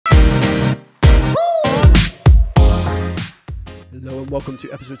Hello and welcome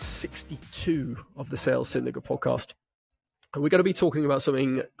to episode 62 of the Sales Syndicate podcast. And we're going to be talking about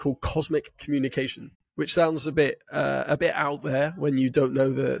something called cosmic communication, which sounds a bit out there when you don't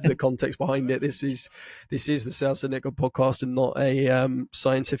know the context behind it. This is the Sales Syndicate podcast and not a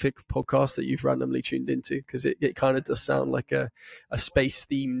scientific podcast that you've randomly tuned into, because it kind of does sound like a space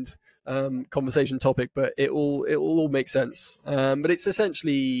themed conversation topic, but it all makes sense. But it's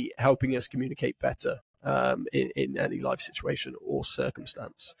essentially helping us communicate better in any life situation or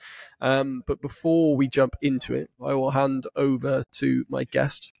circumstance. But before we jump into it, I will hand over to my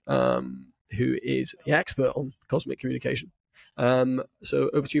guest, who is the expert on cosmic communication. So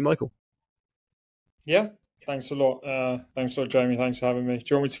over to you, Michael. Yeah, thanks a lot. Thanks a lot, Jamie. Thanks for having me. Do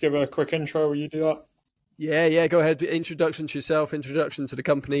you want me to give a quick intro? Will you do that? Yeah, go ahead. Introduction to yourself, introduction to the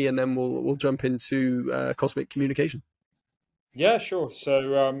company, and then we'll jump into cosmic communication. Yeah, sure.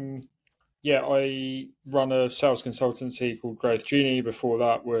 So, I run a sales consultancy called Growth Genie. Before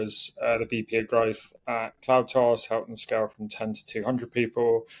that was the VP of Growth at CloudTask, helped them scale from 10 to 200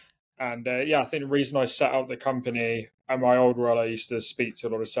 people. And I think the reason I set up the company, in my old role, I used to speak to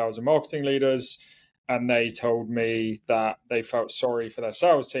a lot of sales and marketing leaders, and they told me that they felt sorry for their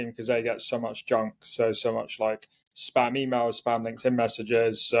sales team because they get so much junk, so much like spam emails, spam LinkedIn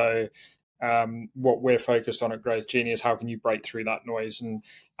messages. So what we're focused on at Growth Genie is how can you break through that noise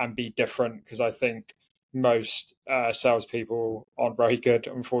and be different, because I think most salespeople aren't very good,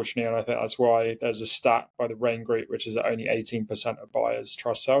 unfortunately, and I think that's why there's a stat by the Rain Group, which is that only 18% of buyers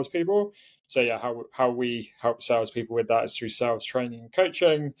trust salespeople. So how we help salespeople with that is through sales training and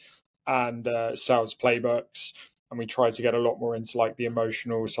coaching and sales playbooks, and we try to get a lot more into like the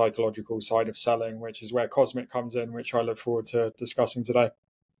emotional, psychological side of selling, which is where Cosmic comes in, which I look forward to discussing today.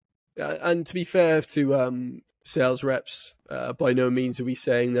 And to be fair to sales reps, by no means are we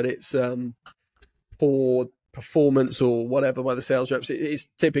saying that it's for performance or whatever by the sales reps. It's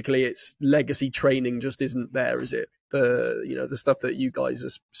typically it's legacy training just isn't there, is it? The stuff that you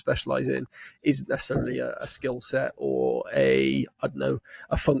guys specialize in isn't necessarily a skill set or a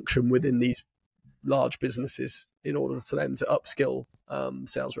function within these large businesses in order for them to upskill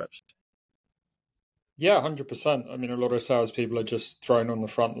sales reps. Yeah, 100%. I mean, a lot of salespeople are just thrown on the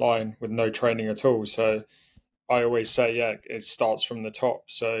front line with no training at all. So I always say, it starts from the top.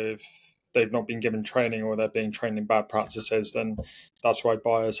 So if they've not been given training or they're being trained in bad practices, then that's why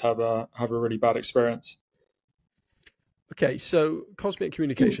buyers have a really bad experience. Okay, so cosmic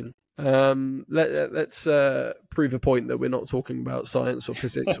communication. Let's prove a point that we're not talking about science or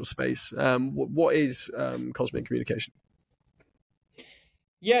physics or space. What is cosmic communication?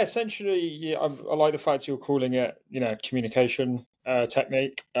 Yeah, essentially, I like the fact you're calling it, communication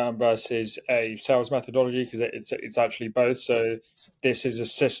technique versus a sales methodology, because it's actually both. So this is a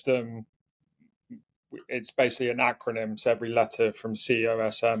system. It's basically an acronym. So every letter from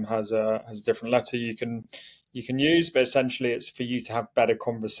COSM has a different letter you can use, but essentially it's for you to have better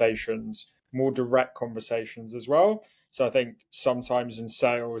conversations, more direct conversations as well. So I think sometimes in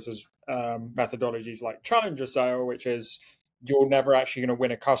sales, there's methodologies like challenger sale, which is you're never actually going to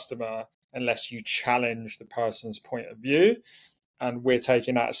win a customer unless you challenge the person's point of view. And we're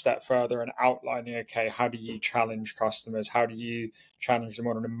taking that a step further and outlining, okay, how do you challenge customers? How do you challenge them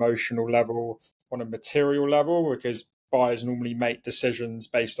on an emotional level, on a material level? Because buyers normally make decisions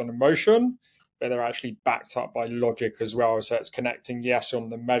based on emotion, but they're actually backed up by logic as well. So it's connecting, yes, on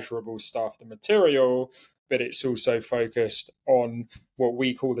the measurable stuff, the material, but it's also focused on what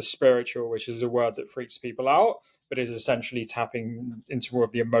we call the spiritual, which is a word that freaks people out, but is essentially tapping into more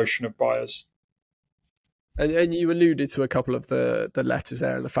of the emotion of buyers. And you alluded to a couple of the letters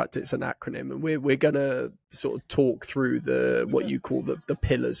there and the fact it's an acronym, and we're going to sort of talk through what you call the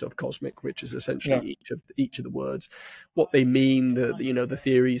pillars of cosmic, which is essentially each of the words, what they mean, the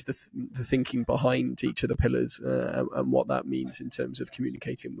theories, the thinking behind each of the pillars, and what that means in terms of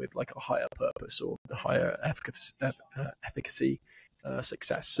communicating with like a higher purpose or a higher efficacy,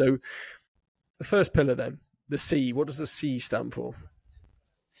 success. So the first pillar then, the C. What does the C stand for?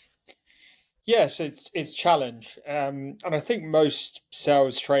 Yes, it's challenge. And I think most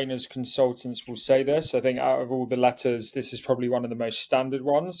sales trainers, consultants will say this. I think out of all the letters, this is probably one of the most standard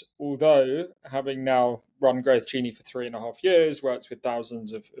ones. Although, having now run Growth Genie for 3.5 years, worked with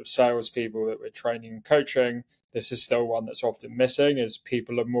thousands of salespeople that we're training and coaching, this is still one that's often missing, as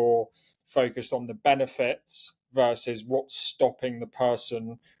people are more focused on the benefits versus what's stopping the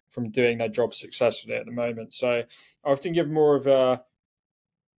person from doing their job successfully at the moment. So I often give more of a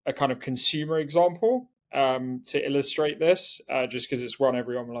kind of consumer example to illustrate this, just because it's one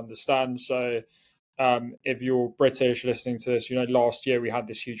everyone will understand. So If you're British listening to this, last year we had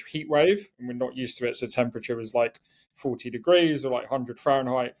this huge heat wave and we're not used to it. So temperature was like 40 degrees or like 100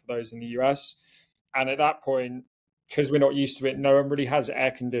 Fahrenheit for those in the US. And at that point, because we're not used to it, no one really has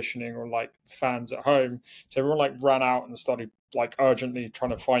air conditioning or like fans at home. So everyone like ran out and started like urgently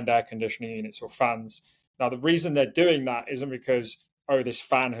trying to find air conditioning units or fans. Now, the reason they're doing that isn't because, oh, this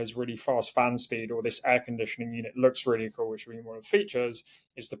fan has really fast fan speed or this air conditioning unit looks really cool, which would be one of the features.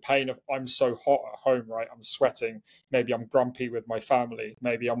 It's the pain of I'm so hot at home, right? I'm sweating. Maybe I'm grumpy with my family.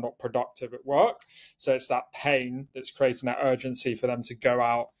 Maybe I'm not productive at work. So it's that pain that's creating that urgency for them to go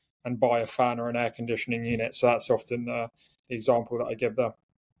out and buy a fan or an air conditioning unit. So that's often the example that I give there.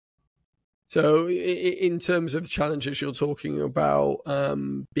 So in terms of challenges, you're talking about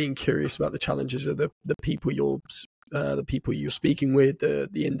being curious about the challenges of the people you're speaking with,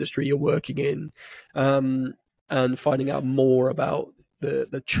 the industry you're working in, and finding out more about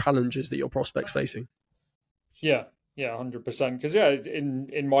the challenges that your prospects facing. Yeah, 100%. Because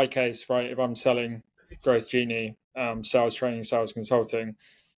in my case, right, if I'm selling Growth Genie, sales training, sales consulting,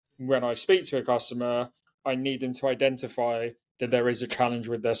 when I speak to a customer, I need them to identify that there is a challenge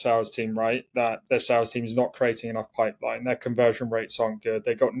with their sales team, right? That their sales team is not creating enough pipeline, their conversion rates aren't good,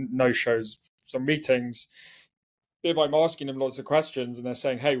 they got no shows, some meetings. If I'm asking them lots of questions and they're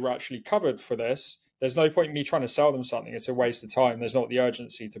saying, hey, we're actually covered for this, there's no point in me trying to sell them something. It's a waste of time. There's not the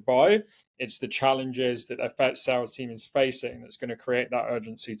urgency to buy. It's the challenges that their sales team is facing that's going to create that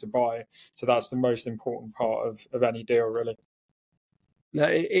urgency to buy. So that's the most important part of any deal, really. Now,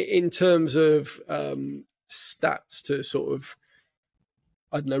 in terms of stats to sort of,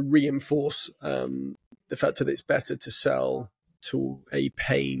 I don't know, reinforce the fact that it's better to sell to a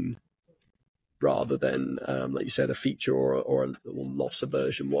pain rather than, like you said, a feature or a loss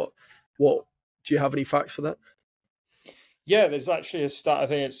aversion. What do you have any facts for that? Yeah, there's actually a stat. I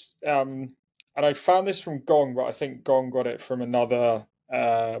think it's, and I found this from Gong, but I think Gong got it from another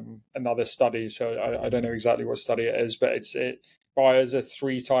study. So I don't know exactly what study it is, but buyers are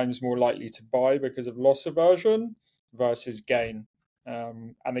 3 times more likely to buy because of loss aversion versus gain.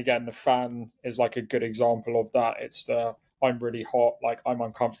 And again, the fan is like a good example of that. It's I'm really hot, like I'm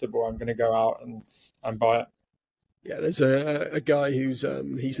uncomfortable, I'm going to go out and buy it. Yeah, there's a guy who's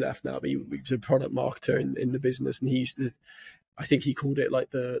he's left now, but he was a product marketer in the business, and he used to, I think he called it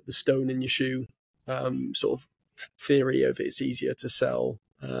like the stone in your shoe sort of theory of it's easier to sell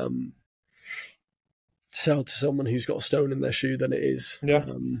to someone who's got a stone in their shoe than it is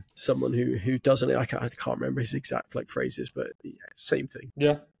someone who doesn't. I can't remember his exact like phrases, but yeah, same thing.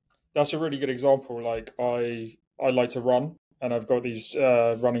 Yeah, that's a really good example. Like I like to run, and I've got these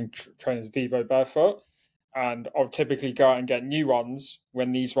running trainers, Vivo Barefoot, and I'll typically go out and get new ones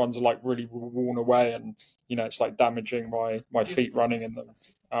when these ones are like really worn away, and it's like damaging my feet running in them.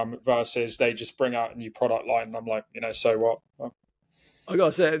 Versus they just bring out a new product line, and I'm like, so what? Well, I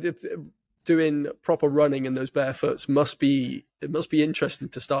gotta say, doing proper running in those barefoots must be interesting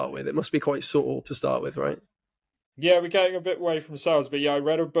to start with. It must be quite sore to start with, right? Yeah, we're getting a bit away from sales, but yeah, I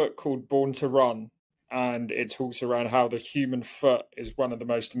read a book called Born to Run, and it talks around how the human foot is one of the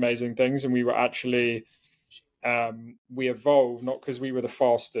most amazing things, and we were actually we evolved not because we were the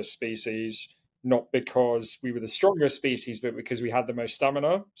fastest species, not because we were the strongest species, but because we had the most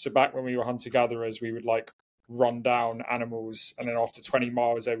stamina. So back when we were hunter gatherers, we would like run down animals, and then after 20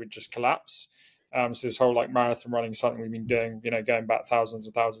 miles they would just collapse. So this whole like marathon running is something we've been doing, going back thousands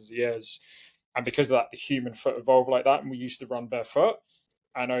and thousands of years. And because of that, the human foot evolved like that, and we used to run barefoot.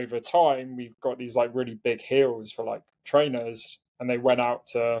 And over time, we've got these like really big heels for like trainers, and they went out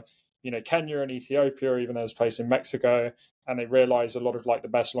to Kenya and Ethiopia, even there's a place in Mexico, and they realized a lot of like the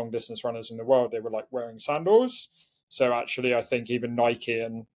best long distance runners in the world, they were like wearing sandals. So actually, I think even Nike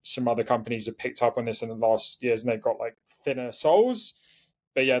and some other companies have picked up on this in the last years, and they've got like thinner soles.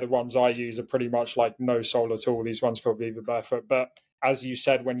 But yeah, the ones I use are pretty much like no sole at all. These ones called Viva Barefoot. But as you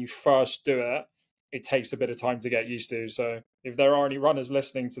said, when you first do it, it takes a bit of time to get used to. So if there are any runners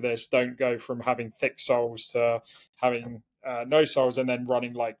listening to this, don't go from having thick soles to having no soles and then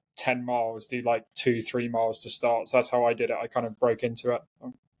running like 10 miles, do like 2-3 miles to start. So that's how I did it. I kind of broke into it.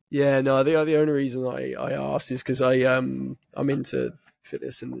 Yeah, no, the only reason I asked is because I'm into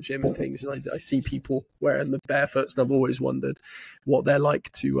fitness in the gym and things, and I see people wearing the barefoots, and I've always wondered what they're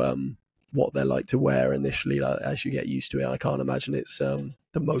like to wear initially, like, as you get used to it. I can't imagine it's the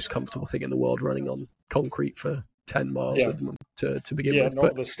most comfortable thing in the world running on concrete for 10 miles with them to begin with. Yeah,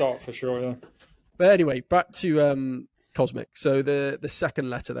 not the start for sure, yeah. But anyway, back to Cosmic. So the second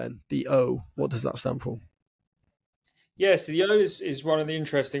letter then, the O, what does that stand for? Yes, the O is one of the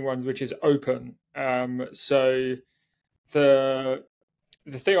interesting ones, which is open. So the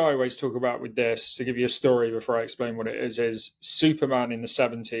the thing I always talk about with this, to give you a story before I explain what it is Superman in the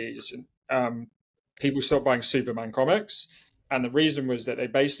 70s. People stopped buying Superman comics. And the reason was that they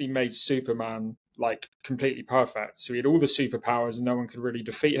basically made Superman like completely perfect. So he had all the superpowers and no one could really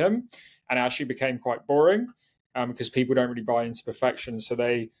defeat him. And it actually became quite boring because people don't really buy into perfection. So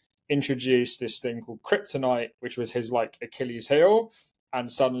they introduced this thing called kryptonite, which was his like Achilles heel.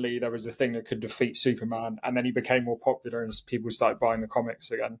 And suddenly there was a thing that could defeat Superman. And then he became more popular and people started buying the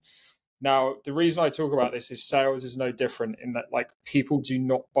comics again. Now, the reason I talk about this is sales is no different in that like people do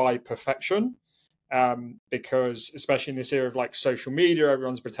not buy perfection. Because especially in this era of like social media,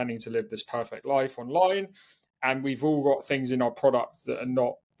 everyone's pretending to live this perfect life online, and we've all got things in our products that are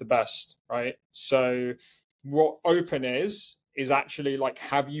not the best, right? So what open is actually like,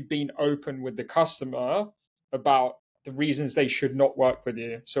 have you been open with the customer about the reasons they should not work with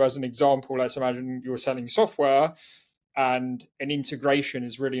you? So as an example, let's imagine you're selling software and an integration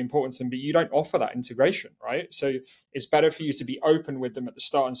is really important to them, but you don't offer that integration, right? So it's better for you to be open with them at the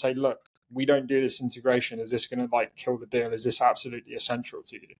start and say, look, we don't do this integration. Is this going to like kill the deal? Is this absolutely essential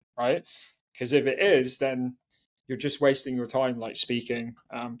to you, right? Because if it is, then you're just wasting your time like speaking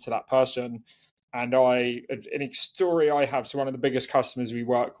to that person. And a story I have, so one of the biggest customers we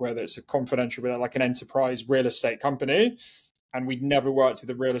work with, it's a confidential, but like an enterprise real estate company. And we'd never worked with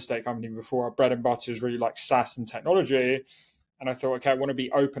a real estate company before. Our bread and butter is really like SaaS and technology. And I thought, okay, I want to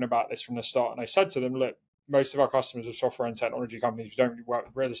be open about this from the start. And I said to them, look, most of our customers are software and technology companies who don't really work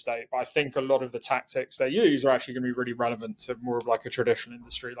with real estate. But I think a lot of the tactics they use are actually going to be really relevant to more of like a traditional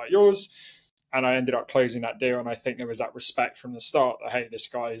industry like yours. And I ended up closing that deal. And I think there was that respect from the start that, hey, this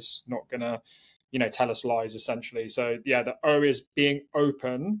guy's not going to, tell us lies essentially. So yeah, the O is being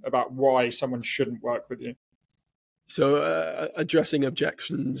open about why someone shouldn't work with you. So addressing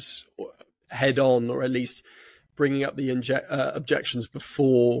objections head on, or at least bringing up the objections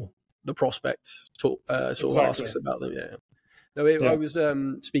before the prospect sort of asks about them. Yeah. No, I was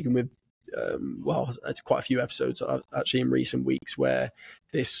speaking with, quite a few episodes actually in recent weeks where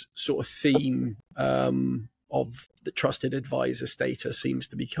this sort of theme of the trusted advisor status seems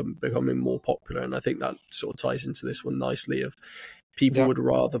to becoming more popular. And I think that sort of ties into this one nicely of people would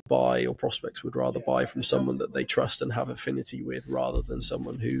rather buy, or prospects would rather buy from someone that they trust and have affinity with, rather than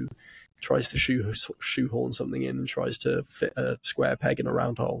someone who tries to shoehorn something in and tries to fit a square peg in a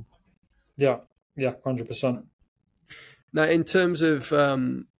round hole. Yeah, 100%. Now, in terms of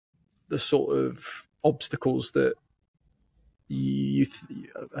the sort of obstacles that you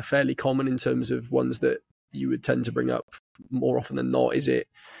are fairly common in terms of ones that you would tend to bring up more often than not, is it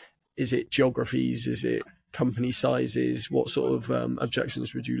geographies? Is it company sizes? What sort of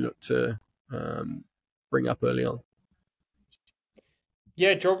objections would you look to bring up early on?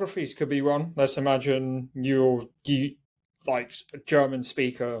 Yeah, geographies could be one. Let's imagine you like a German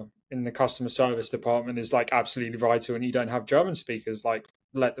speaker in the customer service department is like absolutely vital, and you don't have German speakers. Like,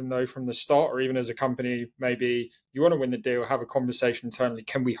 let them know from the start, or even as a company, maybe you want to win the deal, have a conversation internally.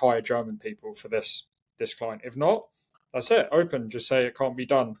 Can we hire German people for this client? If not, that's it. Open, just say it can't be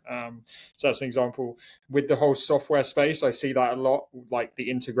done. So that's an example. With the whole software space, I see that a lot, like the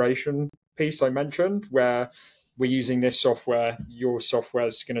integration piece I mentioned, where we're using this software, your software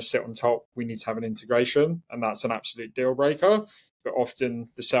is going to sit on top. We need to have an integration, and that's an absolute deal breaker. But often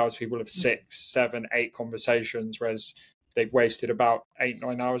the salespeople have 6, 7, 8 conversations, whereas they've wasted about 8,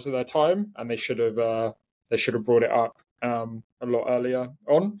 9 hours of their time, and they should have brought it up a lot earlier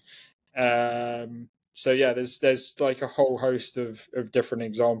on. So yeah, there's like a whole host of different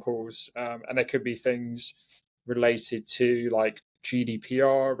examples, and there could be things related to like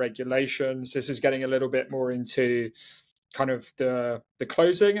GDPR regulations. This is getting a little bit more into kind of the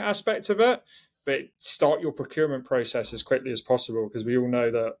closing aspect of it, but start your procurement process as quickly as possible, because we all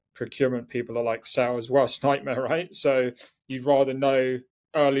know that procurement people are like sales' worst nightmare, right? So you'd rather know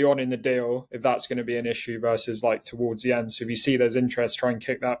early on in the deal if that's going to be an issue versus like towards the end. So if you see there's interest, try and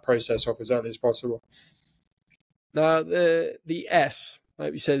kick that process off as early as possible. Now, the S,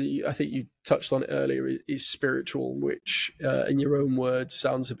 like we said, I think you touched on it earlier, is spiritual, which in your own words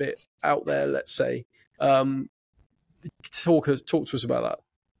sounds a bit out there, let's say. Talk to us about that.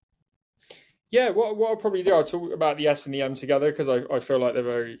 Yeah, what I'll probably do, I'll talk about the S and the M together, because I feel like they're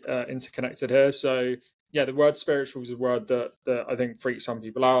very interconnected here. So yeah, the word spiritual is a word that I think freaks some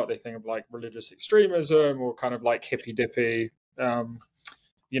people out. They think of like religious extremism or kind of like hippy dippy,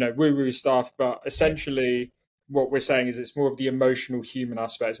 woo-woo stuff. But essentially what we're saying is it's more of the emotional human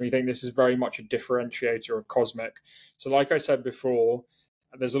aspects. And we think this is very much a differentiator of cosmic. So like I said before,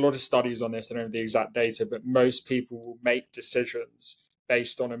 there's a lot of studies on this. I don't know the exact data, but most people will make decisions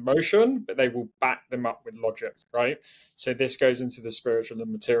based on emotion, but they will back them up with logic, right? So this goes into the spiritual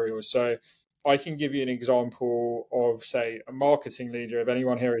and material. So I can give you an example of, say, a marketing leader. If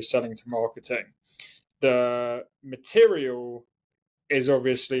anyone here is selling to marketing, the material is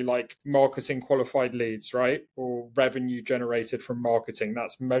obviously like marketing qualified leads, right? Or revenue generated from marketing.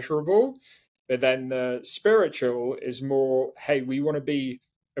 That's measurable. But then the spiritual is more, hey, we want to be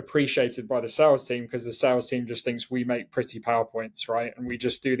appreciated by the sales team because the sales team just thinks we make pretty PowerPoints, right? And we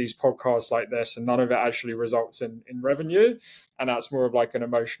just do these podcasts like this and none of it actually results in revenue. And that's more of like an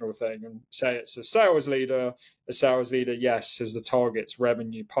emotional thing. And say it's a sales leader, yes, has the targets,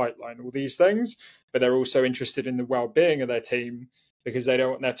 revenue, pipeline, all these things. But they're also interested in the well-being of their team because they don't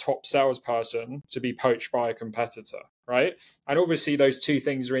want their top salesperson to be poached by a competitor, right? And obviously those two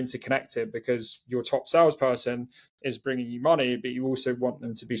things are interconnected because your top salesperson is bringing you money, but you also want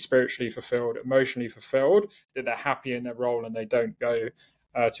them to be spiritually fulfilled, emotionally fulfilled, that they're happy in their role and they don't go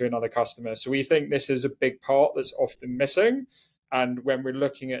to another customer. So we think this is a big part that's often missing. And when we're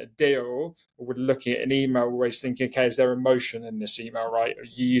looking at a deal or we're looking at an email, we're always thinking, okay, is there emotion in this email, right? Are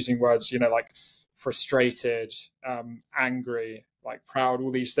you using words, like frustrated, angry, like proud,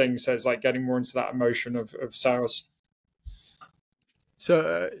 all these things. So it's like getting more into that emotion of sales.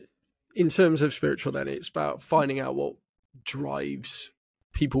 So in terms of spiritual, then it's about finding out what drives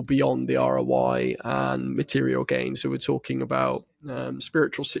people beyond the ROI and material gain. So we're talking about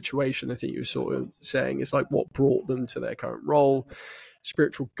spiritual situation. I think you were sort of saying it's like what brought them to their current role.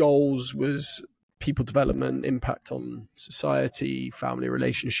 Spiritual goals was people development, impact on society, family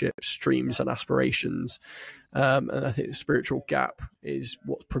relationships, dreams and aspirations. And I think the spiritual gap is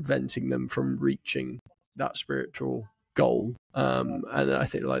what's preventing them from reaching that spiritual goal. And I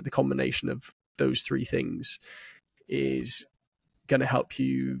think like the combination of those three things is going to help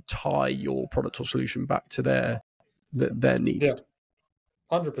you tie your product or solution back to their needs.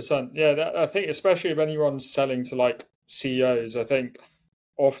 Yeah, 100%. Yeah, I think especially if anyone's selling to like CEOs, I think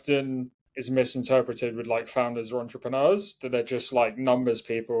often is misinterpreted with like founders or entrepreneurs that they're just like numbers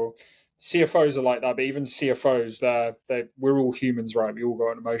people. CFOs are like that, but even CFOs, we're all humans, right? We all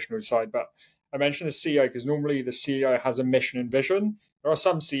got an emotional side. But I mentioned the CEO because normally the CEO has a mission and vision. There are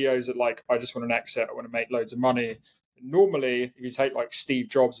some CEOs that like, I just want an exit, I want to make loads of money. Normally, if you take like Steve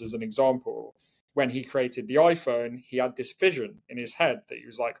Jobs as an example, when he created the iPhone, he had this vision in his head that he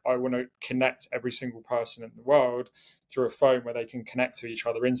was like, I want to connect every single person in the world through a phone where they can connect to each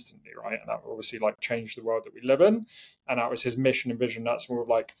other instantly, right? And that obviously like changed the world that we live in. And that was his mission and vision. That's more of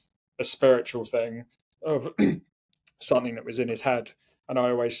like a spiritual thing of something that was in his head. And I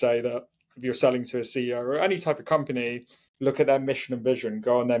always say that if you're selling to a CEO or any type of company, look at their mission and vision,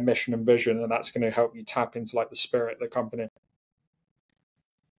 go on their mission and vision, and that's going to help you tap into like the spirit of the company.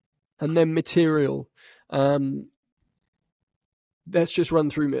 And then material. Let's just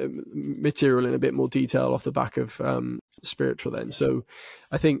run through material in a bit more detail off the back of spiritual then. So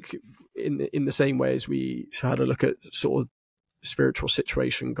I think in the same way as we had a look at sort of spiritual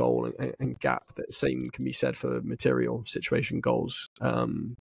situation goal and gap, that same can be said for material situation goals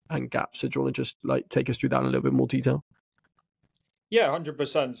and gap. So do you want to just like take us through that in a little bit more detail? Yeah,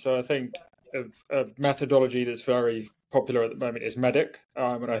 100%. So I think a methodology that's very popular at the moment is MEDDIC.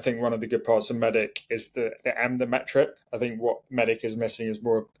 And I think one of the good parts of MEDDIC is the metric. I think what MEDDIC is missing is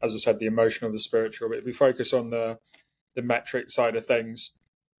more, as I said, the emotional, the spiritual. But if we focus on the metric side of things,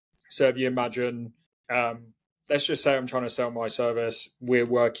 so if you imagine, let's just say I'm trying to sell my service, we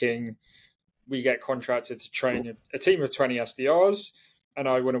get contracted to train a team of 20 SDRs. And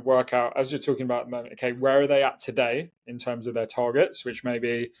I want to work out, as you're talking about at the moment, okay, where are they at today in terms of their targets, which may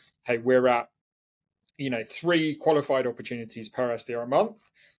be, hey, we're at 3 qualified opportunities per SDR a month,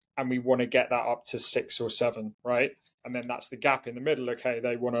 and we want to get that up to 6 or 7, right? And then that's the gap in the middle. Okay,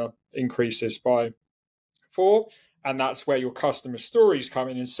 they want to increase this by 4, and that's where your customer stories come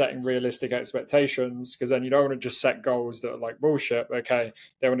in and setting realistic expectations, because then you don't want to just set goals that are like bullshit. Okay,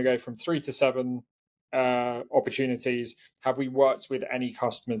 they want to go from 3 to 7 opportunities. Have we worked with any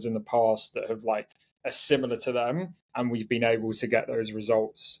customers in the past that have like are similar to them, and we've been able to get those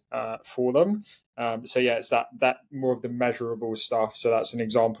results for them? So yeah, it's that more of the measurable stuff. So that's an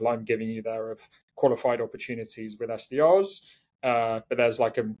example I'm giving you there of qualified opportunities with SDRs. But there's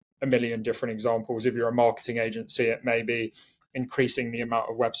like a million different examples. If you're a marketing agency, it may be increasing the amount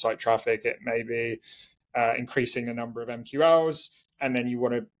of website traffic. It may be increasing the number of MQLs. And then you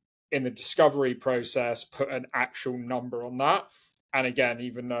want to, in the discovery process, put an actual number on that. And again,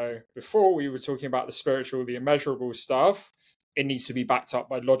 even though before we were talking about the spiritual, the immeasurable stuff, it needs to be backed up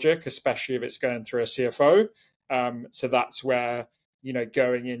by logic, especially if it's going through a CFO. So that's where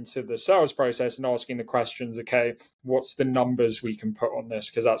going into the sales process and asking the questions, okay, what's the numbers we can put on this?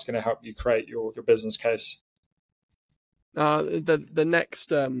 Because that's going to help you create your business case. The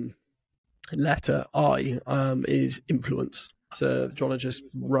next letter I is influence. So do you want to just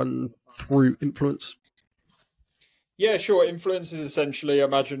run through influence? Yeah, sure. Influence is essentially, I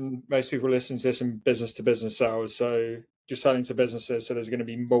imagine most people listen to this in business to business sales. So you're selling to businesses, so there's going to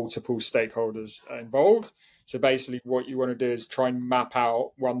be multiple stakeholders involved. So basically what you want to do is try and map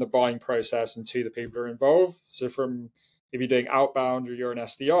out, one, the buying process, and two, the people who are involved. So if you're doing outbound or you're an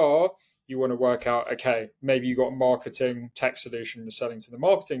SDR, you want to work out, okay, maybe you got a marketing tech solution you're selling to the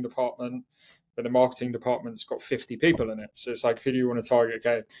marketing department, but the marketing department's got 50 people in it. So it's like, who do you want to target?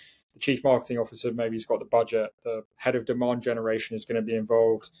 Okay, the chief marketing officer, maybe he's got the budget. The head of demand generation is going to be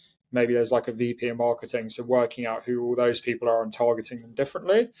involved. Maybe there's like a VP of marketing. So working out who all those people are and targeting them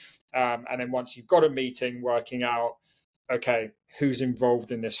differently. And then once you've got a meeting, working out, okay, who's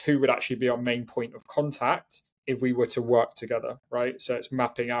involved in this? Who would actually be our main point of contact if we were to work together, right? So it's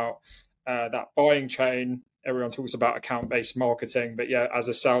mapping out that buying chain. Everyone talks about account-based marketing, but yeah, as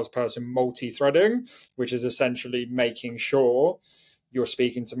a salesperson, multi-threading, which is essentially making sure you're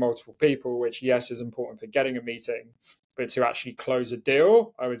speaking to multiple people, which, yes, is important for getting a meeting, but to actually close a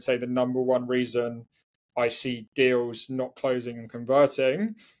deal, I would say the number one reason I see deals not closing and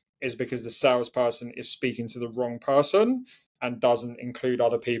converting is because the salesperson is speaking to the wrong person and doesn't include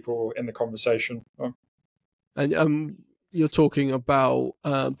other people in the conversation. And you're talking about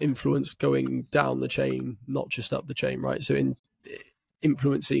influence going down the chain, not just up the chain, right? So in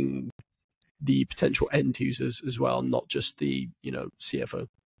influencing the potential end users as well, not just the CFO.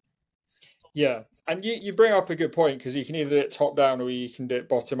 Yeah, and you bring up a good point, because you can either do it top down or you can do it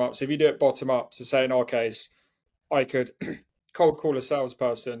bottom up. So if you do it bottom up, so say in our case, I could cold call a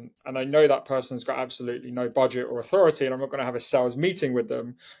salesperson and I know that person's got absolutely no budget or authority and I'm not going to have a sales meeting with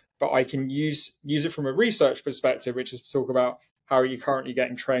them, but I can use it from a research perspective, which is to talk about how are you currently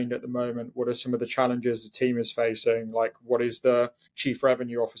getting trained at the moment? What are some of the challenges the team is facing? Like, what is the chief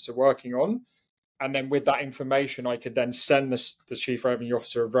revenue officer working on? And then with that information, I could then send the chief revenue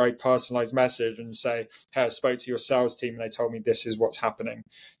officer a very personalized message and say, hey, I spoke to your sales team and they told me this is what's happening.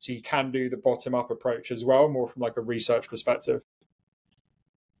 So you can do the bottom up approach as well, more from like a research perspective.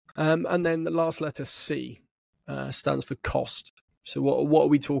 And then the last letter, C, stands for cost. So what are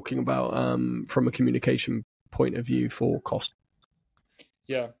we talking about from a communication point of view for cost?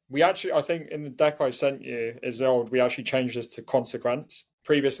 Yeah, I think in the deck I sent you we actually changed this to consequence.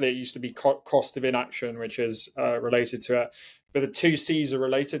 Previously, it used to be cost of inaction, which is related to it. But the two C's are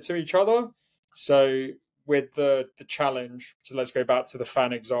related to each other. So with the challenge, so let's go back to the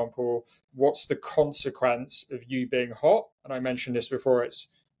fan example. What's the consequence of you being hot? And I mentioned this before. It's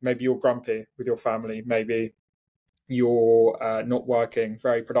maybe you're grumpy with your family. Maybe you're not working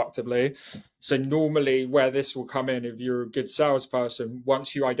very productively. So normally where this will come in, if you're a good salesperson,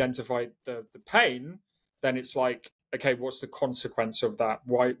 once you identify the pain, then it's like, okay, what's the consequence of that?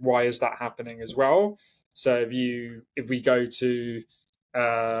 Why is that happening as well? So if we go to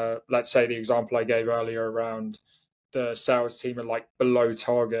let's say the example I gave earlier around the sales team are like below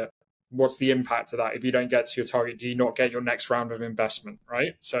target, what's the impact of that? If you don't get to your target, do you not get your next round of investment,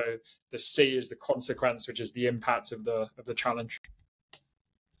 right? So the C is the consequence, which is the impact of the challenge.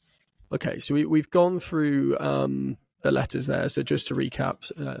 Okay, so we've gone through the letters there. So just to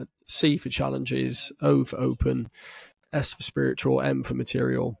recap, C for challenges, O for open, S for spiritual, M for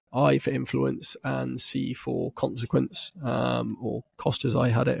material, I for influence, and C for consequence, or cost as I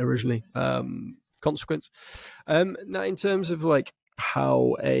had it originally, consequence. Now, in terms of like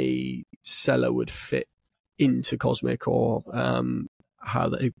how a seller would fit into Cosmic, or how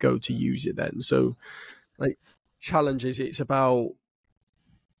they go to use it then. So like challenges, it's about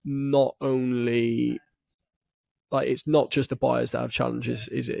not only like it's not just the buyers that have challenges,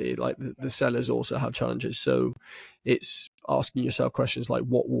 is it? Like the sellers also have challenges. So it's asking yourself questions like,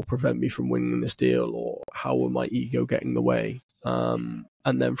 what will prevent me from winning this deal, or how will my ego get in the way? And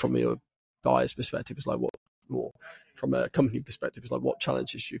then from your buyer's perspective, it's like what, or from a company perspective, it's like what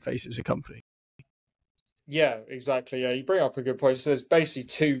challenges do you face as a company? Yeah, exactly. Yeah, you bring up a good point. So there's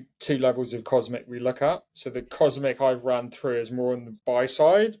basically two levels of Cosmic we look at. So the Cosmic I've ran through is more on the buy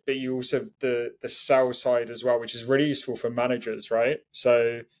side, but you also have the sell side as well, which is really useful for managers, right?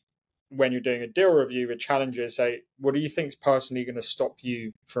 So when you're doing a deal review with challenges, say, what do you think is personally going to stop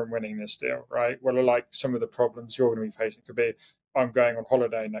you from winning this deal, right? What are like some of the problems you're going to be facing? It could be, I'm going on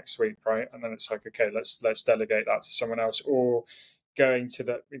holiday next week, right? And then it's like, okay, let's delegate that to someone else. Or going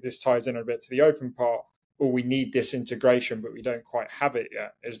to this ties in a bit to the open part, or we need this integration, but we don't quite have it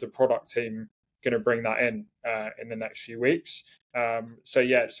yet. Is the product team going to bring that in the next few weeks. So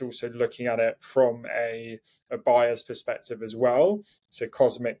yeah, it's also looking at it from a buyer's perspective as well. So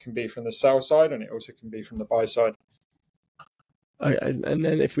Cosmic can be from the sell side, and it also can be from the buy side. Okay, and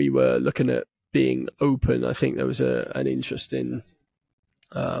then if we were looking at being open, I think there was an interesting,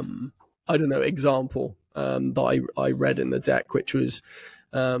 I don't know, example that I read in the deck, which was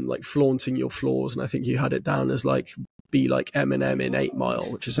like flaunting your flaws, and I think you had it down as like be like Eminem in 8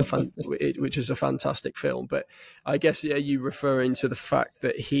 Mile, which is a fantastic film. But I guess you referring to the fact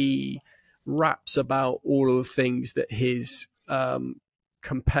that he raps about all of the things that his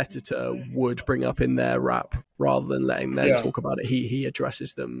competitor would bring up in their rap, rather than letting them talk about it. He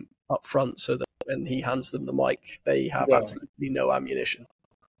addresses them up front, so that when he hands them the mic, they have absolutely no ammunition.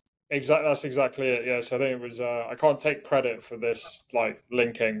 Exactly, that's exactly it. Yeah, so I think it was. I can't take credit for this like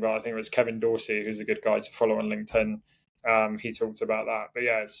linking, but I think it was Kevin Dorsey, who's a good guy to follow on LinkedIn. He talked about that. But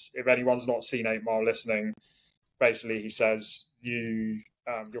yeah, if anyone's not seen 8 Mile listening, basically he says your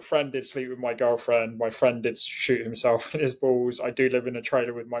friend did sleep with my girlfriend. My friend did shoot himself in his balls. I do live in a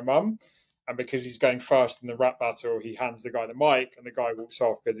trailer with my mum. And because he's going first in the rap battle, he hands the guy the mic, and the guy walks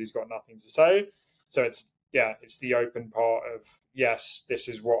off because he's got nothing to say. So it's the open part of, yes, this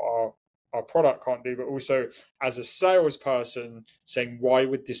is what our product can't do, but also as a salesperson saying, why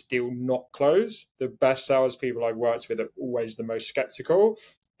would this deal not close? The best salespeople I've worked with are always the most skeptical.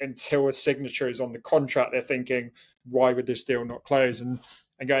 Until a signature is on the contract, they're thinking, why would this deal not close? And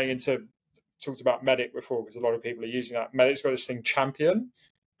going into, talked about Medic before, because a lot of people are using that. Medic's got this thing, champion,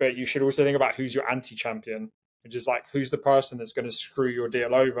 but you should also think about who's your anti-champion, which is like, who's the person that's going to screw your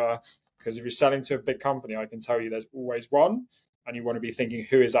deal over? Because if you're selling to a big company, I can tell you there's always one, and you want to be thinking,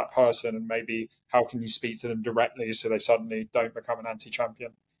 who is that person, and maybe how can you speak to them directly so they suddenly don't become an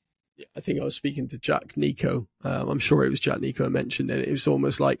anti-champion. I think I was speaking to Jack Nico. I'm sure it was Jack Nico I mentioned it. It was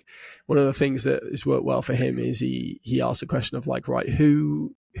almost like one of the things that has worked well for him is he asked a question of like, right,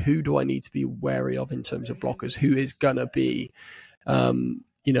 who do I need to be wary of in terms of blockers? Who is gonna be, the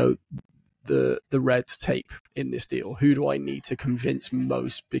red tape in this deal? Who do I need to convince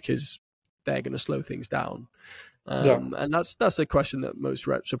most because they're going to slow things down? And that's a question that most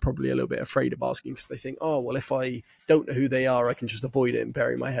reps are probably a little bit afraid of asking, because they think, oh, well, if I don't know who they are, I can just avoid it and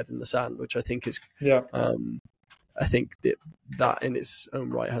bury my head in the sand, which I think is, I think that in its own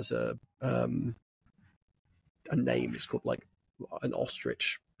right has a name. It's called like an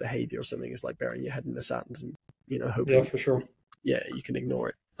ostrich behavior or something. It's like burying your head in the sand and, hoping. Yeah, for sure. Yeah, you can ignore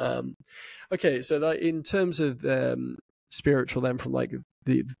it. Okay, so that in terms of spiritual, then from like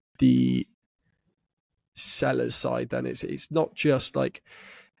the seller's side, then it's not just like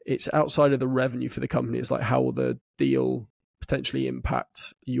it's outside of the revenue for the company. It's like how will the deal potentially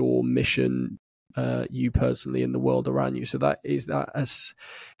impact your mission, you personally, in the world around you. So is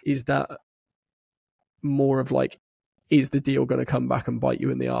that more of like, is the deal going to come back and bite you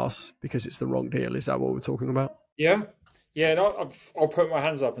in the arse because it's the wrong deal? Is that what we're talking about? Yeah. No, I'll put my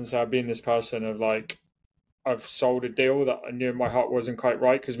hands up and say I've been this person of like, I've sold a deal that I knew in my heart wasn't quite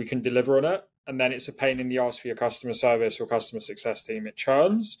right because we can deliver on it, and then it's a pain in the ass for your customer service or customer success team. It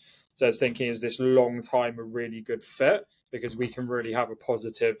churns. So I was thinking, is this long time a really good fit? Because we can really have a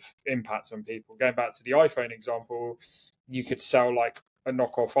positive impact on people. Going back to the iPhone example, you could sell like a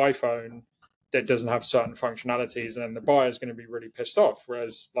knockoff iPhone that doesn't have certain functionalities, and then the buyer is going to be really pissed off.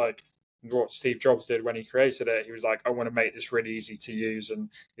 Whereas like what Steve Jobs did when he created it, he was like, I want to make this really easy to use. And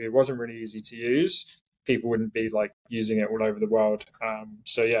if it wasn't really easy to use, people wouldn't be like using it all over the world.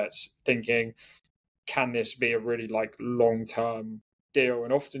 So yeah, it's thinking, can this be a really like long-term deal?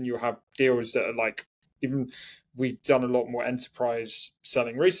 And often you have deals that are like, even we've done a lot more enterprise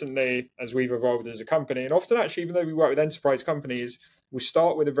selling recently as we've evolved as a company. And often actually, even though we work with enterprise companies, we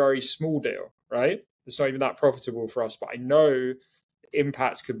start with a very small deal, right? It's not even that profitable for us, but I know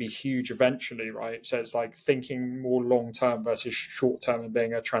impact could be huge eventually, right? So it's like thinking more long-term versus short-term and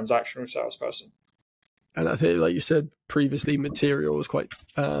being a transactional salesperson. And I think, like you said previously, material is quite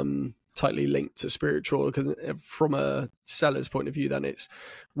tightly linked to spiritual, because from a seller's point of view, then it's,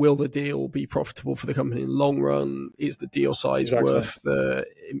 will the deal be profitable for the company in the long run? Is the deal size worth the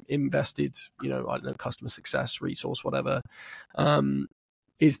invested, I don't know, customer success resource, whatever?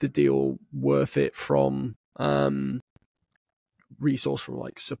 Is the deal worth it from resource from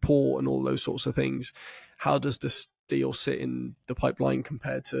like support and all those sorts of things? How does this deal sit in the pipeline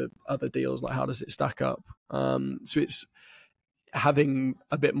compared to other deals? Like, how does it stack up? So it's having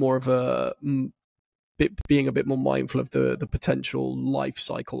a bit more of being a bit more mindful of the potential life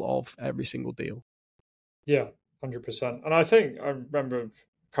cycle of every single deal. Yeah, 100%. And I think I remember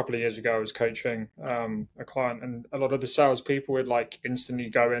a couple of years ago I was coaching a client, and a lot of the salespeople would like instantly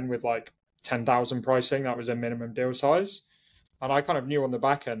go in with like 10,000 pricing. That was a minimum deal size. And I kind of knew on the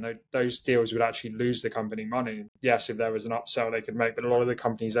back end that those deals would actually lose the company money. Yes, if there was an upsell they could make, but a lot of the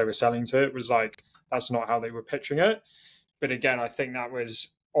companies they were selling to, it was like, that's not how they were pitching it. But again, I think that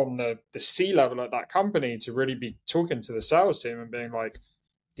was on the C level at that company to really be talking to the sales team and being like,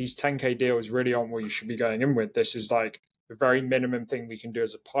 these 10K deals really aren't what you should be going in with. This is like the very minimum thing we can do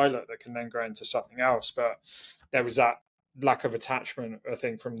as a pilot that can then go into something else. But there was that lack of attachment, I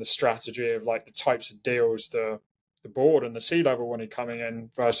think, from the strategy of like the types of deals the board and the C level wanted coming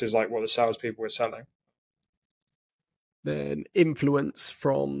in versus like what the salespeople were selling. Then influence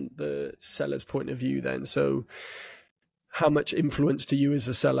from the seller's point of view then. So how much influence do you as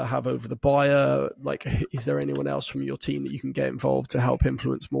a seller have over the buyer? Like, is there anyone else from your team that you can get involved to help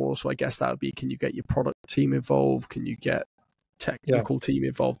influence more? So I guess that would be, can you get your product team involved? Can you get technical team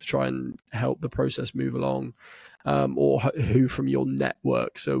involved to try and help the process move along? Or who from your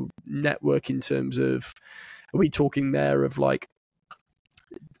network? So network in terms of, are we talking there of like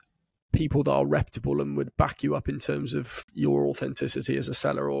people that are reputable and would back you up in terms of your authenticity as a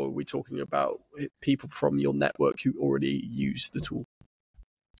seller, or are we talking about people from your network who already use the tool?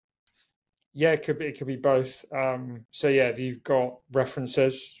 Yeah, it could be both. So yeah, if you've got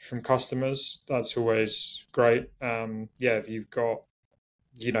references from customers, that's always great. Yeah, if you've got,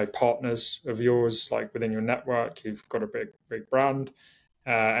 you know, partners of yours like within your network, you've got a big brand.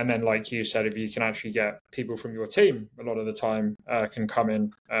 And then, like you said, if you can actually get people from your team, a lot of the time can come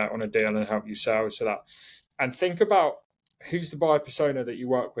in on a deal and help you sell. So that, and think about who's the buyer persona that you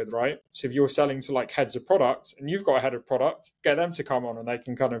work with, right? So if you're selling to like heads of product and you've got a head of product, get them to come on and they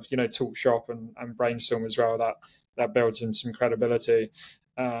can kind of, you know, talk shop and brainstorm as well. That builds in some credibility.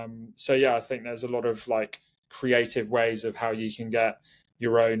 So yeah, I think there's a lot of like creative ways of how you can get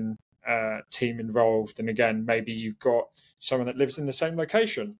your own team involved. And again, maybe you've got someone that lives in the same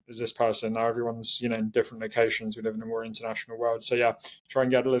location as this person. Now everyone's, you know, in different locations. We live in a more international world. So yeah, try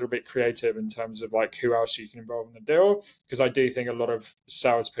and get a little bit creative in terms of like who else you can involve in the deal. Because I do think a lot of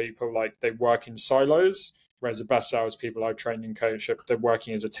salespeople, like they work in silos, whereas the best salespeople I've trained and coached, they're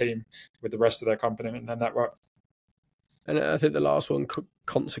working as a team with the rest of their company and their network. And I think the last one,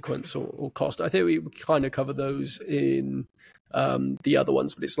 consequence or cost, I think we kind of cover those in the other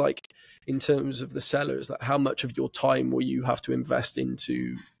ones, but it's like in terms of the sellers, like how much of your time will you have to invest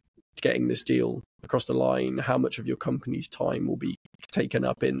into getting this deal across the line? How much of your company's time will be taken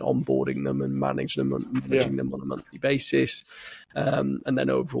up in onboarding them and managing them on a monthly basis? And then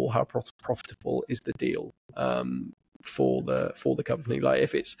overall, how profitable is the deal for the company? Like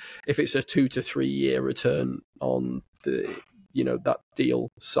if it's a 2 to 3 year return on the, you know, that deal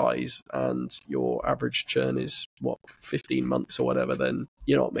size and your average churn is 15 months or whatever, then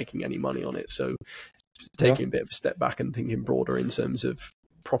you're not making any money on it. So taking a bit of a step back and thinking broader in terms of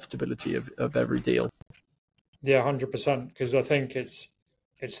profitability of every deal. Yeah, 100%. Because I think it's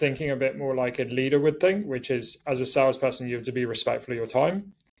thinking a bit more like a leader would think, which is as a salesperson, you have to be respectful of your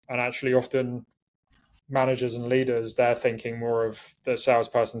time. And actually often managers and leaders, they're thinking more of the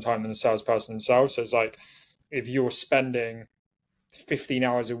salesperson time than the salesperson themselves. So it's like, if you're spending 15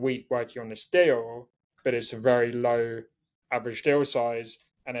 hours a week working on this deal, but it's a very low average deal size,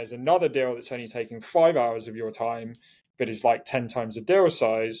 and there's another deal that's only taking 5 hours of your time, but is like 10 times the deal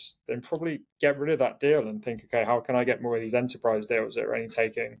size, then probably get rid of that deal and think, okay, how can I get more of these enterprise deals that are only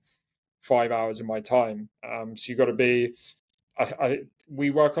taking 5 hours of my time? So you've got to be, we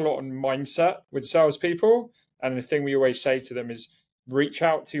work a lot on mindset with salespeople. And the thing we always say to them is, reach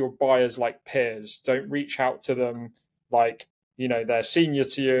out to your buyers like peers. Don't reach out to them like, you know, they're senior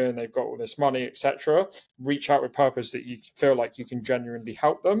to you and they've got all this money, etc. Reach out with purpose that you feel like you can genuinely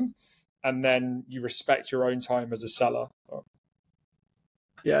help them, and then you respect your own time as a seller.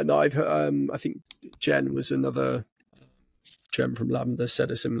 Yeah, no, I think Jen from Lavender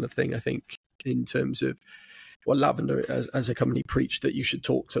said a similar thing. I think in terms of what Lavender as a company preached, that you should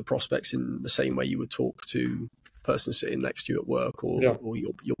talk to prospects in the same way you would talk to person sitting next to you at work or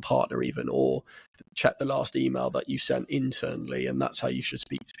your partner even, or check the last email that you sent internally, and that's how you should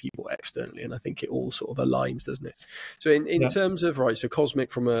speak to people externally. And I think it all sort of aligns, doesn't it? So in terms of, right, so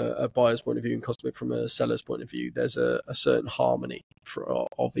Cosmic from a buyer's point of view and Cosmic from a seller's point of view, there's a certain harmony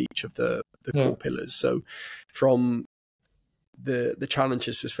of each of the core pillars. So from the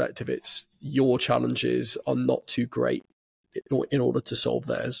challenges perspective, it's your challenges are not too great in order to solve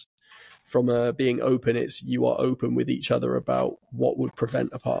theirs. From being open, it's you are open with each other about what would prevent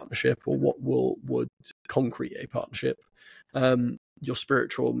a partnership or what would concrete a partnership. Your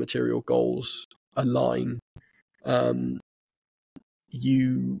spiritual material goals align.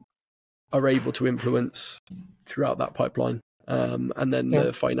 You are able to influence throughout that pipeline. And then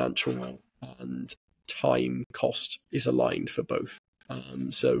the financial and time cost is aligned for both.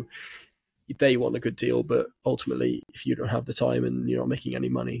 So they want a good deal, but ultimately, if you don't have the time and you're not making any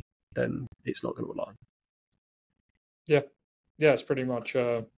money, then it's not going to align. Yeah, it's pretty much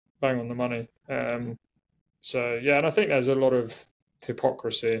bang on the money. So yeah, and I think there's a lot of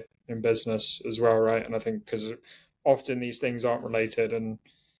hypocrisy in business as well, right? And I think because often these things aren't related, and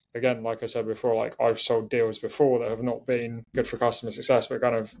again, like I said before, like I've sold deals before that have not been good for customer success, but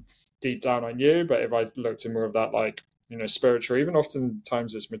kind of deep down I knew. But if I looked at more of that, like, you know, spiritual, even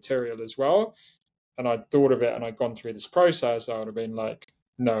oftentimes it's material as well, and I'd thought of it and I'd gone through this process, I would have been like,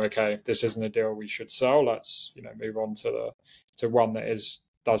 no, okay, this isn't a deal we should sell. Let's, you know, move on to one that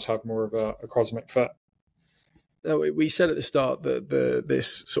does have more of a cosmic fit. Now, we said at the start that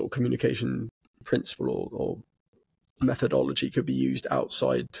this sort of communication principle or methodology could be used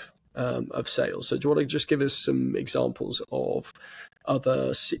outside of sales. So do you want to just give us some examples of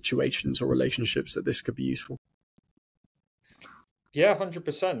other situations or relationships that this could be useful? Yeah,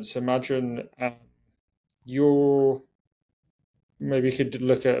 100%. So imagine maybe you could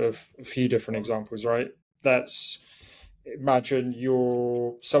look at a few different examples, right? Let's imagine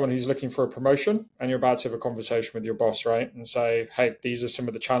you're someone who's looking for a promotion and you're about to have a conversation with your boss, right? And say, hey, these are some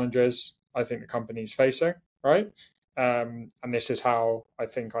of the challenges I think the company's facing, right? And this is how I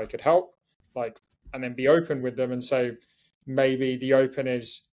think I could help. Like, and then be open with them and say, maybe the open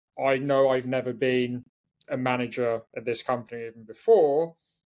is, I know I've never been a manager at this company even before,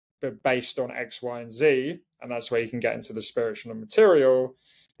 but based on X, Y, and Z, and that's where you can get into the spiritual and material,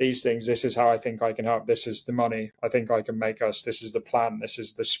 these things, this is how I think I can help. This is the money I think I can make us. This is the plan. This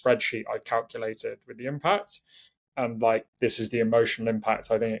is the spreadsheet I calculated with the impact. And like, this is the emotional impact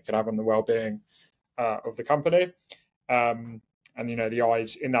I think it could have on the well-being of the company. And, you know, the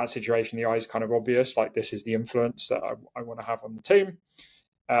eyes in that situation, the eyes kind of obvious, like this is the influence that I want to have on the team.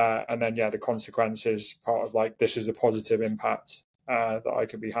 And then, yeah, the consequences part of like, this is the positive impact that I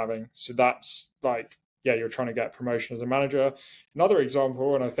could be having. So that's like, yeah, you're trying to get promotion as a manager. Another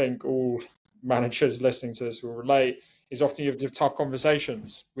example, and I think all managers listening to this will relate, is often you have to have tough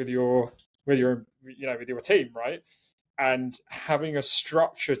conversations with your team, right? And having a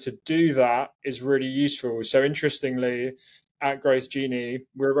structure to do that is really useful. So interestingly, at Growth Genie,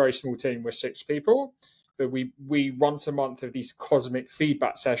 we're a very small team. We're 6 people, but we once a month have these cosmic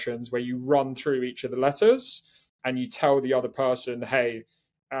feedback sessions where you run through each of the letters and you tell the other person, hey,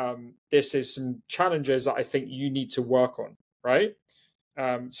 this is some challenges that I think you need to work on, right?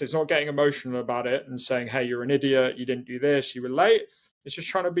 So it's not getting emotional about it and saying, hey, you're an idiot, you didn't do this, you were late. It's just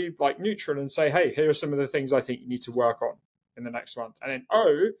trying to be like neutral and say, hey, here are some of the things I think you need to work on in the next month. And then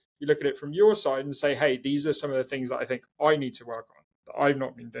you look at it from your side and say, hey, these are some of the things that I think I need to work on that I've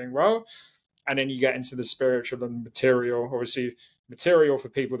not been doing well. And then you get into the spiritual and material. Obviously, material for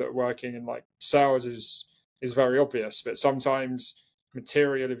people that are working in like sales is very obvious, but sometimes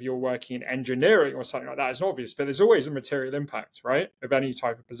material, if you're working in engineering or something like that, is obvious, but there's always a material impact, right, of any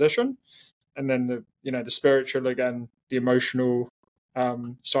type of position. And then the spiritual, again, the emotional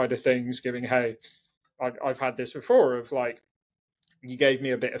side of things, giving, hey, I've had this before of like, you gave me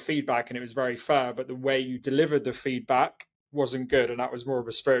a bit of feedback and it was very fair, but the way you delivered the feedback wasn't good. And that was more of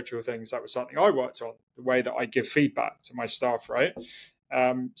a spiritual thing. So that was something I worked on, the way that I give feedback to my staff, right?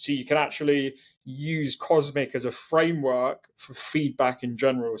 So you can actually use Cosmic as a framework for feedback in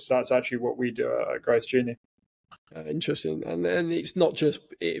general. So that's actually what we do at Growth Genie. Interesting. And then it's not just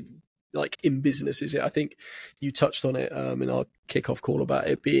like in business, is it? I think you touched on it in our kickoff call about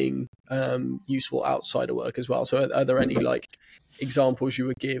it being useful outside of work as well. So are there any like examples you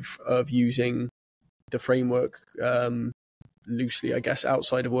would give of using the framework loosely, I guess,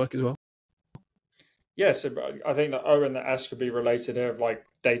 outside of work as well? Yeah, so I think that O and the S could be related here of like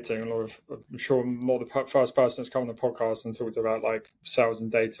dating. I'm sure not the first person that's come on the podcast and talked about like sales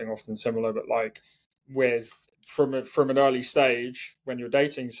and dating, often similar, but like from an early stage when you're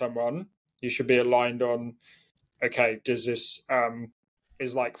dating someone, you should be aligned on, okay, does this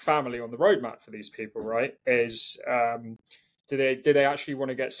is like family on the roadmap for these people, right? Do they actually want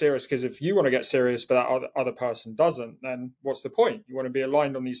to get serious? Because if you want to get serious, but that other person doesn't, then what's the point? You want to be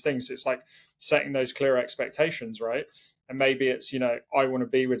aligned on these things. It's like setting those clear expectations, right? And maybe it's, I want to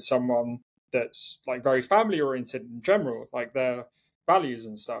be with someone that's like very family oriented in general, like their values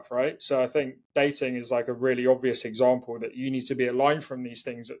and stuff, right? So I think dating is like a really obvious example that you need to be aligned from these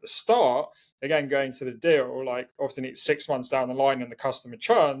things at the start. Again, going to the deal, like often it's 6 months down the line and the customer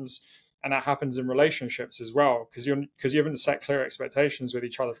churns. And that happens in relationships as well, because you haven't set clear expectations with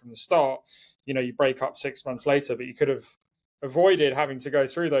each other from the start. You break up 6 months later, but you could have avoided having to go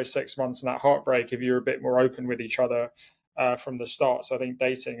through those 6 months and that heartbreak if you were a bit more open with each other from the start. So I think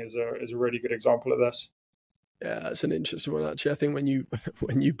dating is a really good example of this. Yeah, that's an interesting one, actually. I think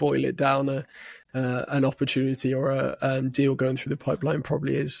when you boil it down, an opportunity or a deal going through the pipeline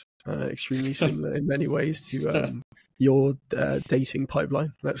probably is extremely similar in many ways to your dating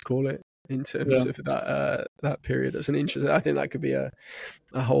pipeline, let's call it, in terms of that period. That's an interesting. I think that could be a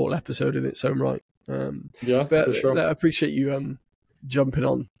whole episode in its own right. But for sure. I appreciate you jumping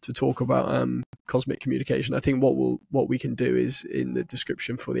on to talk about cosmic communication. I think what we can do is in the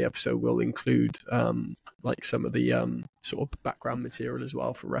description for the episode we'll include like some of the sort of background material as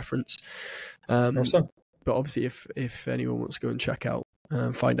well for reference. Awesome. But obviously, if anyone wants to go and check out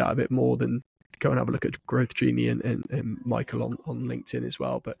find out a bit more, then go and have a look at Growth Genie and Michael on LinkedIn as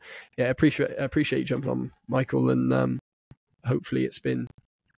well. But yeah, I appreciate you jumping on, Michael, and hopefully it's been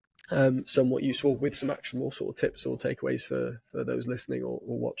somewhat useful with some actionable sort of tips or takeaways for those listening or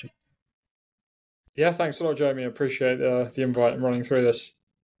watching. Yeah, thanks a lot, Jamie. I appreciate the invite and running through this.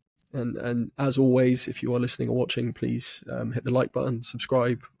 And as always, if you are listening or watching, please hit the like button,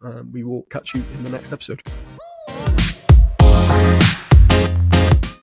 subscribe. We will catch you in the next episode.